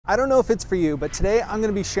I don't know if it's for you, but today I'm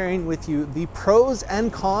going to be sharing with you the pros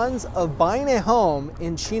and cons of buying a home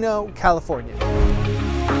in Chino, California.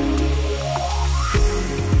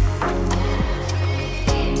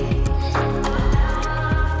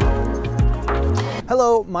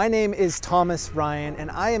 Hello, my name is Thomas Ryan,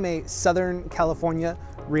 and I am a Southern California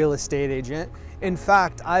real estate agent. In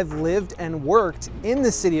fact, I've lived and worked in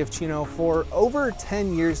the city of Chino for over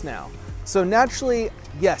 10 years now. So naturally,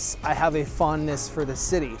 yes, I have a fondness for the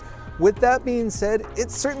city. With that being said,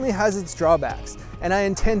 it certainly has its drawbacks, and I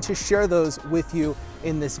intend to share those with you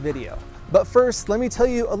in this video. But first, let me tell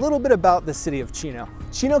you a little bit about the city of Chino.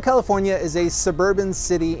 Chino, California is a suburban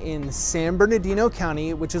city in San Bernardino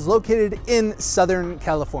County, which is located in Southern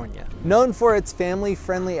California. Known for its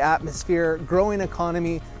family-friendly atmosphere, growing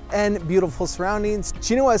economy, and beautiful surroundings,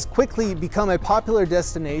 Chino has quickly become a popular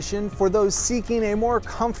destination for those seeking a more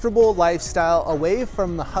comfortable lifestyle away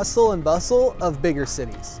from the hustle and bustle of bigger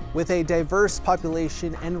cities. With a diverse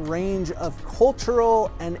population and range of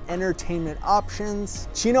cultural and entertainment options,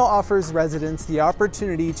 Chino offers residents the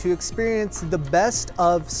opportunity to experience the best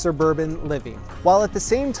of suburban living, while at the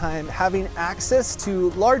same time having access to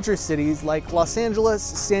larger cities like Los Angeles,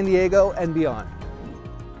 San Diego, and beyond.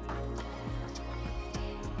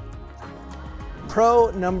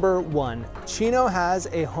 Pro number one, Chino has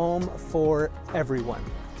a home for everyone.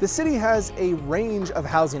 The city has a range of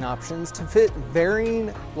housing options to fit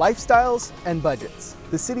varying lifestyles and budgets.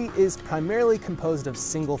 The city is primarily composed of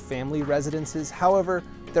single-family residences. However,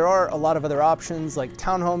 there are a lot of other options like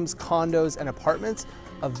townhomes, condos, and apartments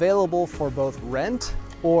available for both rent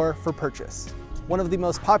or for purchase. One of the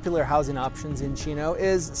most popular housing options in Chino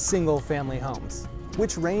is single-family homes,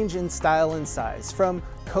 which range in style and size, from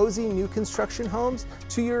cozy new construction homes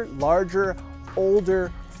to your larger, older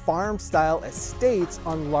farm-style estates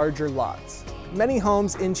on larger lots. Many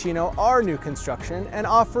homes in Chino are new construction and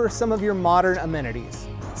offer some of your modern amenities,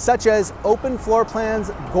 such as open floor plans,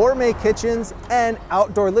 gourmet kitchens, and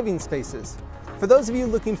outdoor living spaces. For those of you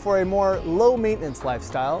looking for a more low-maintenance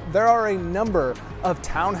lifestyle, there are a number of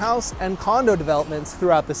townhouse and condo developments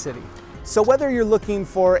throughout the city. So whether you're looking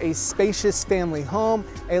for a spacious family home,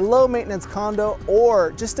 a low-maintenance condo,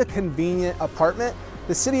 or just a convenient apartment,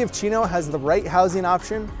 the city of Chino has the right housing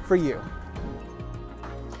option for you.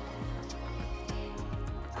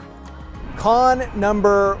 Con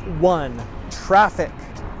number one, traffic.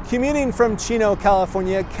 Commuting from Chino,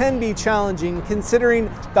 California can be challenging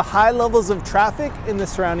considering the high levels of traffic in the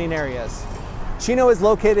surrounding areas. Chino is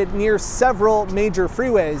located near several major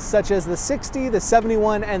freeways such as the 60, the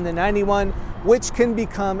 71, and the 91, which can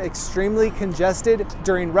become extremely congested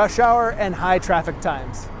during rush hour and high traffic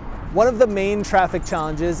times. One of the main traffic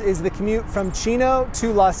challenges is the commute from Chino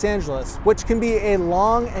to Los Angeles, which can be a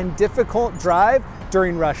long and difficult drive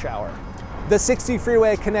during rush hour. The 60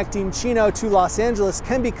 freeway connecting Chino to Los Angeles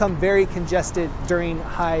can become very congested during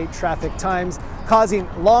high traffic times, causing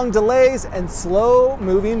long delays and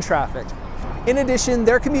slow-moving traffic. In addition,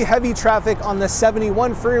 there can be heavy traffic on the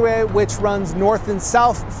 71 freeway, which runs north and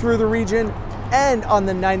south through the region, and on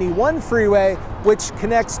the 91 freeway, which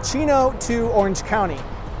connects Chino to Orange County.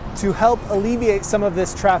 To help alleviate some of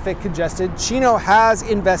this traffic congestion, Chino has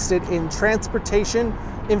invested in transportation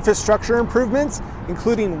infrastructure improvements,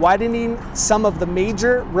 including widening some of the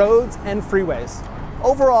major roads and freeways.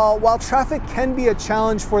 Overall, while traffic can be a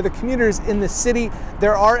challenge for the commuters in the city,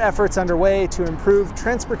 there are efforts underway to improve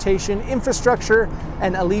transportation infrastructure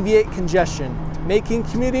and alleviate congestion, making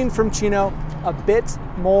commuting from Chino a bit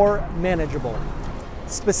more manageable.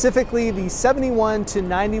 Specifically, the 71 to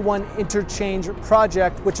 91 interchange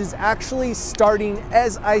project, which is actually starting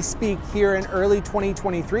as I speak here in early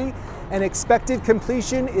 2023, and expected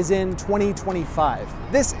completion is in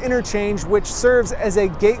 2025. This interchange, which serves as a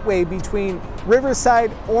gateway between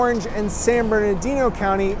Riverside, Orange, and San Bernardino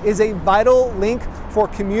County, is a vital link for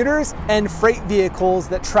commuters and freight vehicles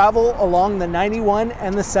that travel along the 91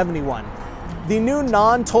 and the 71. The new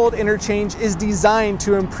non-tolled interchange is designed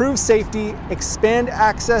to improve safety, expand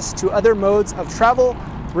access to other modes of travel,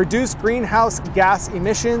 reduce greenhouse gas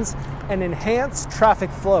emissions, and enhance traffic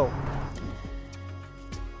flow.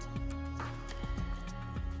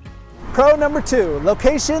 Pro number two,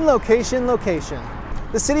 location, location, location.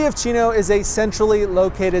 The city of Chino is a centrally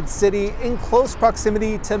located city in close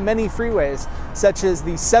proximity to many freeways, such as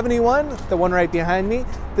the 71, the one right behind me,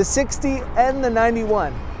 the 60, and the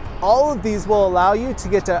 91. All of these will allow you to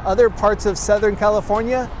get to other parts of Southern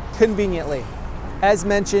California conveniently. As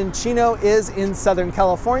mentioned, Chino is in Southern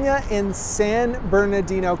California in San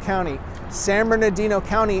Bernardino County. San Bernardino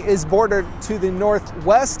County is bordered to the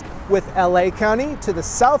northwest with LA County, to the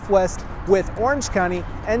southwest with Orange County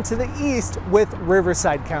and to the east with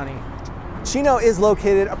Riverside County. Chino is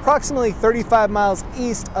located approximately 35 miles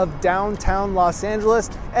east of downtown Los Angeles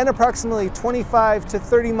and approximately 25 to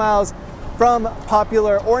 30 miles from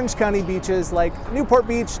popular Orange County beaches like Newport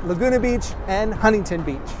Beach, Laguna Beach, and Huntington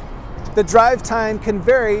Beach. The drive time can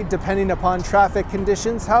vary depending upon traffic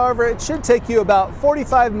conditions. However, it should take you about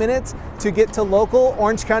 45 minutes to get to local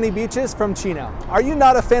Orange County beaches from Chino. Are you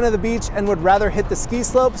not a fan of the beach and would rather hit the ski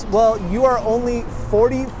slopes? Well, you are only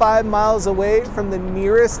 45 miles away from the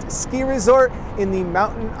nearest ski resort in the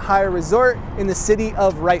Mountain High Resort in the city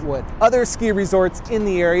of Wrightwood. Other ski resorts in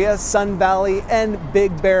the area, Sun Valley and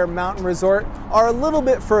Big Bear Mountain Resort, are a little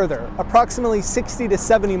bit further, approximately 60 to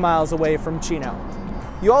 70 miles away from Chino.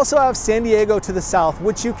 You also have San Diego to the south,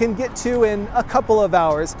 which you can get to in a couple of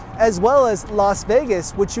hours, as well as Las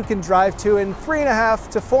Vegas, which you can drive to in 3.5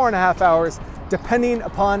 to 4.5 hours, depending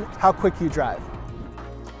upon how quick you drive.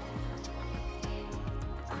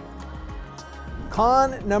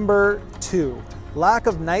 Con number 2, lack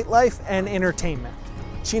of nightlife and entertainment.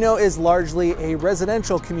 Chino is largely a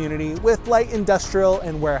residential community with light industrial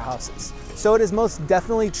and warehouses. So it is most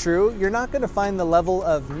definitely true, you're not going to find the level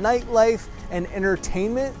of nightlife and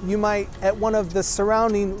entertainment you might at one of the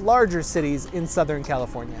surrounding larger cities in Southern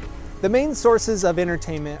California. The main sources of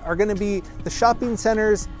entertainment are going to be the shopping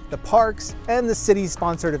centers, the parks, and the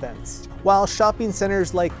city-sponsored events. While shopping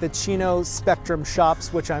centers like the Chino Spectrum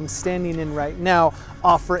Shops, which I'm standing in right now,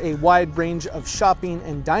 offer a wide range of shopping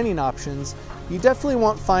and dining options, you definitely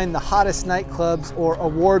won't find the hottest nightclubs or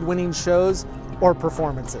award-winning shows or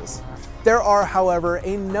performances. There are, however,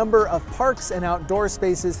 a number of parks and outdoor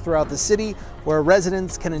spaces throughout the city where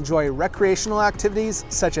residents can enjoy recreational activities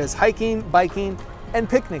such as hiking, biking, and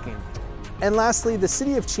picnicking. And lastly, the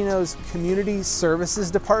City of Chino's Community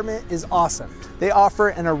Services Department is awesome. They offer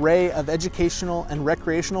an array of educational and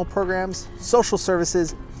recreational programs, social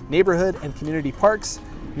services, neighborhood and community parks,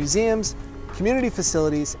 museums, community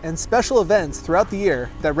facilities, and special events throughout the year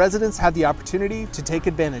that residents have the opportunity to take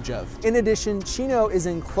advantage of. In addition, Chino is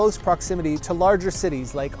in close proximity to larger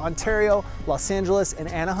cities like Ontario, Los Angeles, and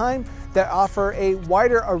Anaheim that offer a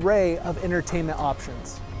wider array of entertainment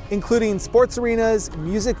options, including sports arenas,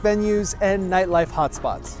 music venues, and nightlife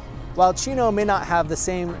hotspots. While Chino may not have the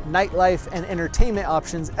same nightlife and entertainment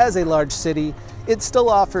options as a large city, it still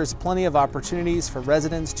offers plenty of opportunities for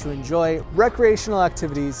residents to enjoy recreational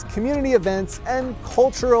activities, community events, and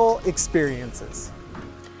cultural experiences.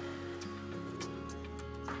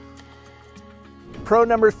 Pro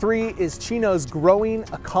number 3 is Chino's growing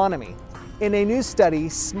economy. In a new study,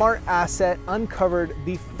 Smart Asset uncovered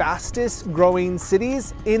the fastest growing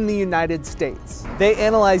cities in the United States. They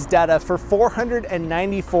analyzed data for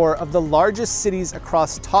 494 of the largest cities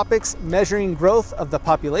across topics measuring growth of the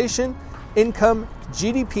population, income,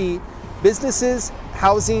 GDP, businesses,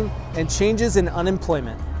 housing, and changes in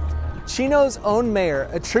unemployment. Chino's own mayor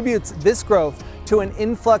attributes this growth to an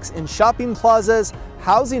influx in shopping plazas,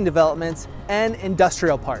 housing developments, and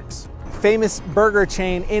industrial parks. Famous burger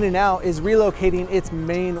chain In-N-Out is relocating its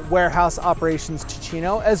main warehouse operations to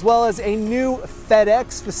Chino, as well as a new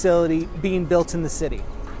FedEx facility being built in the city.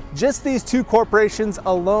 Just these two corporations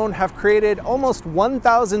alone have created almost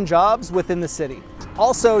 1,000 jobs within the city.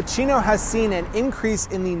 Also, Chino has seen an increase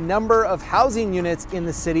in the number of housing units in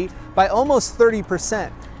the city by almost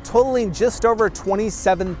 30%, totaling just over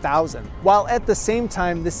 27,000. While at the same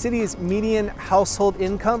time, the city's median household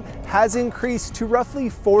income has increased to roughly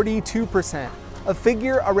 42%, a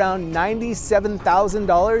figure around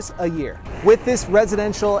 $97,000 a year. With this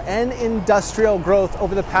residential and industrial growth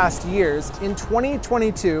over the past years, in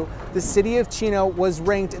 2022, the city of Chino was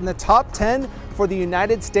ranked in the top 10 for the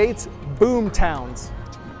United States boom towns.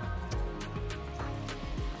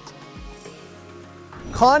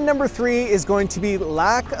 Con number 3 is going to be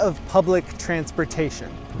lack of public transportation.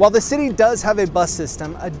 While the city does have a bus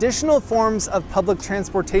system, additional forms of public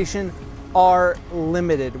transportation are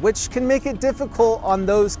limited, which can make it difficult on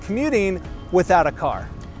those commuting without a car.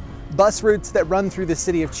 Bus routes that run through the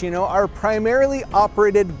city of Chino are primarily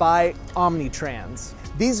operated by Omnitrans.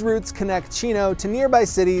 These routes connect Chino to nearby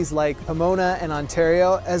cities like Pomona and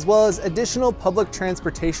Ontario, as well as additional public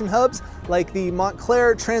transportation hubs like the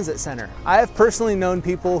Montclair Transit Center. I have personally known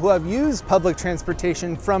people who have used public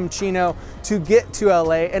transportation from Chino to get to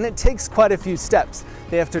LA, and it takes quite a few steps.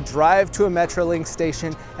 They have to drive to a Metrolink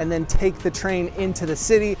station and then take the train into the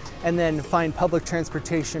city and then find public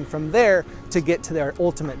transportation from there to get to their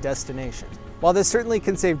ultimate destination. While this certainly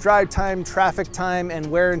can save drive time, traffic time, and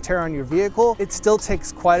wear and tear on your vehicle, it still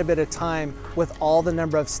takes quite a bit of time with all the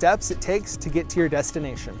number of steps it takes to get to your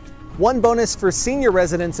destination. One bonus for senior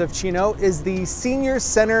residents of Chino is the Senior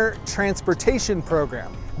Center Transportation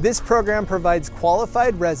Program. This program provides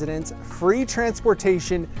qualified residents free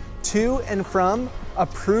transportation to and from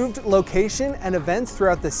approved location and events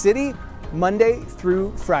throughout the city, Monday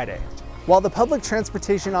through Friday. While the public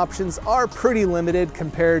transportation options are pretty limited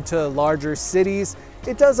compared to larger cities,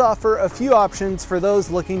 it does offer a few options for those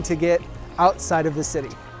looking to get outside of the city.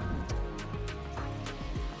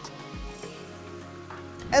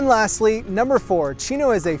 And lastly, number 4,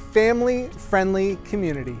 Chino is a family-friendly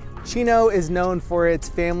community. Chino is known for its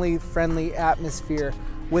family-friendly atmosphere.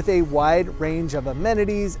 With a wide range of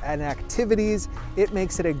amenities and activities, it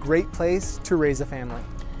makes it a great place to raise a family.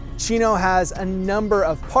 Chino has a number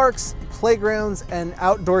of parks, playgrounds, and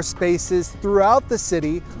outdoor spaces throughout the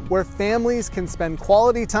city where families can spend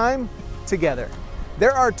quality time together.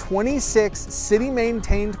 There are 26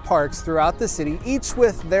 city-maintained parks throughout the city, each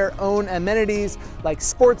with their own amenities like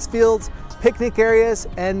sports fields, picnic areas,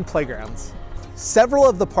 and playgrounds. Several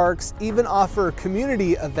of the parks even offer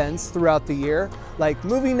community events throughout the year, like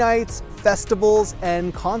movie nights, festivals,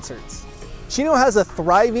 and concerts. Chino has a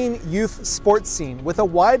thriving youth sports scene with a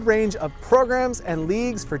wide range of programs and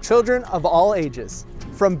leagues for children of all ages.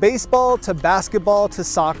 From baseball to basketball to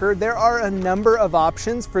soccer, there are a number of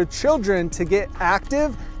options for children to get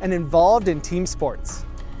active and involved in team sports.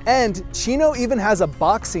 And Chino even has a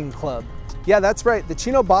boxing club. Yeah, that's right. The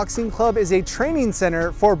Chino Boxing Club is a training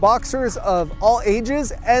center for boxers of all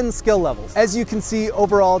ages and skill levels. As you can see,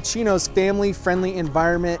 overall, Chino's family-friendly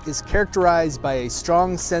environment is characterized by a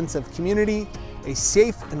strong sense of community, a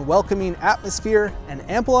safe and welcoming atmosphere, and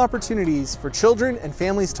ample opportunities for children and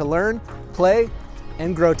families to learn, play,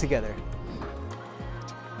 and grow together.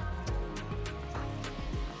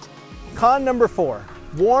 Con number 4,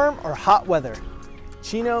 warm or hot weather.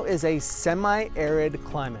 Chino is a semi-arid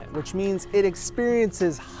climate, which means it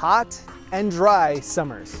experiences hot and dry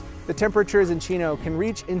summers. The temperatures in Chino can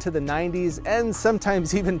reach into the 90s and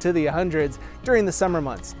sometimes even to the 100s during the summer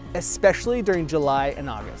months, especially during July and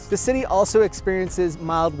August. The city also experiences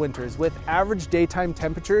mild winters with average daytime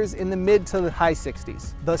temperatures in the mid to the high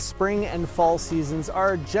 60s. The spring and fall seasons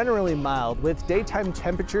are generally mild, with daytime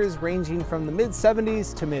temperatures ranging from the mid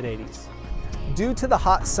 70s to mid 80s. Due to the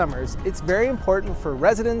hot summers, it's very important for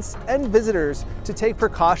residents and visitors to take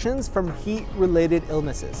precautions from heat-related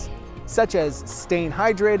illnesses, such as staying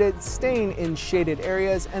hydrated, staying in shaded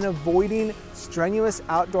areas, and avoiding strenuous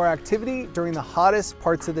outdoor activity during the hottest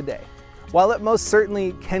parts of the day. While it most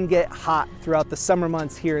certainly can get hot throughout the summer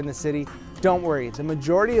months here in the city, don't worry, the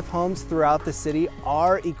majority of homes throughout the city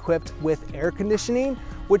are equipped with air conditioning,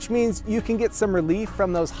 which means you can get some relief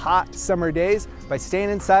from those hot summer days by staying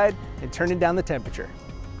inside and turning down the temperature.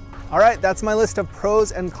 All right, that's my list of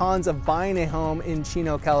pros and cons of buying a home in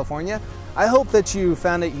Chino, California. I hope that you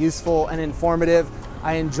found it useful and informative.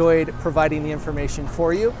 I enjoyed providing the information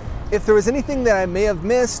for you. If there was anything that I may have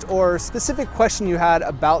missed or specific question you had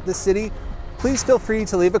about the city, please feel free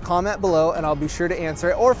to leave a comment below and I'll be sure to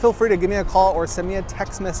answer it, or feel free to give me a call or send me a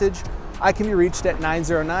text message. I can be reached at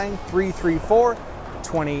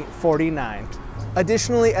 909-334-2049.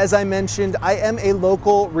 Additionally, as I mentioned, I am a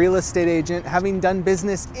local real estate agent, having done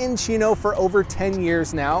business in Chino for over 10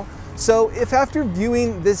 years now. So if after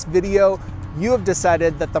viewing this video, you have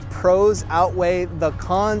decided that the pros outweigh the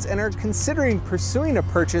cons and are considering pursuing a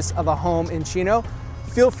purchase of a home in Chino,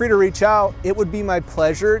 feel free to reach out. It would be my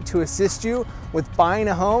pleasure to assist you with buying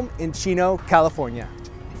a home in Chino, California.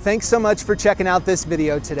 Thanks so much for checking out this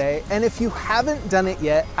video today. And if you haven't done it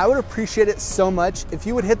yet, I would appreciate it so much if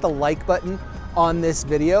you would hit the like button on this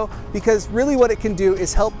video, because really what it can do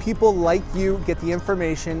is help people like you get the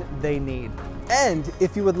information they need. And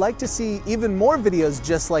if you would like to see even more videos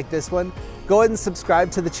just like this one, go ahead and subscribe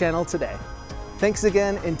to the channel today. Thanks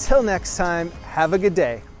again. Until next time, have a good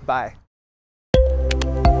day. Bye.